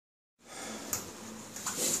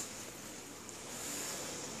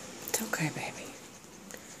It's okay, baby.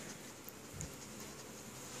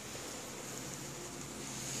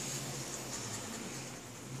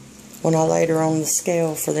 When I laid her on the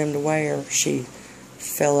scale for them to weigh, she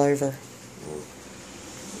fell over.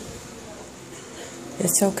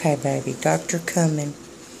 It's okay, baby. Doctor coming.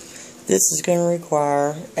 This is going to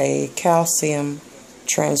require a calcium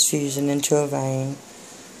transfusion into a vein.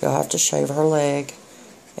 You'll have to shave her leg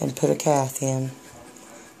and put a cath in.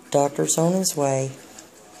 Doctor's on his way.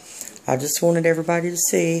 I just wanted everybody to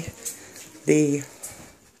see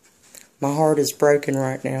my heart is broken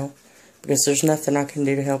right now because there's nothing I can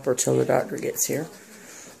do to help her till the doctor gets here.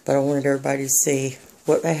 But I wanted everybody to see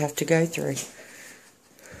what they have to go through.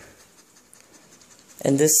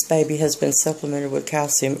 And this baby has been supplemented with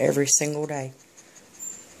calcium every single day.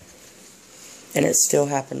 And it still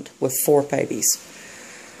happened with 4 babies.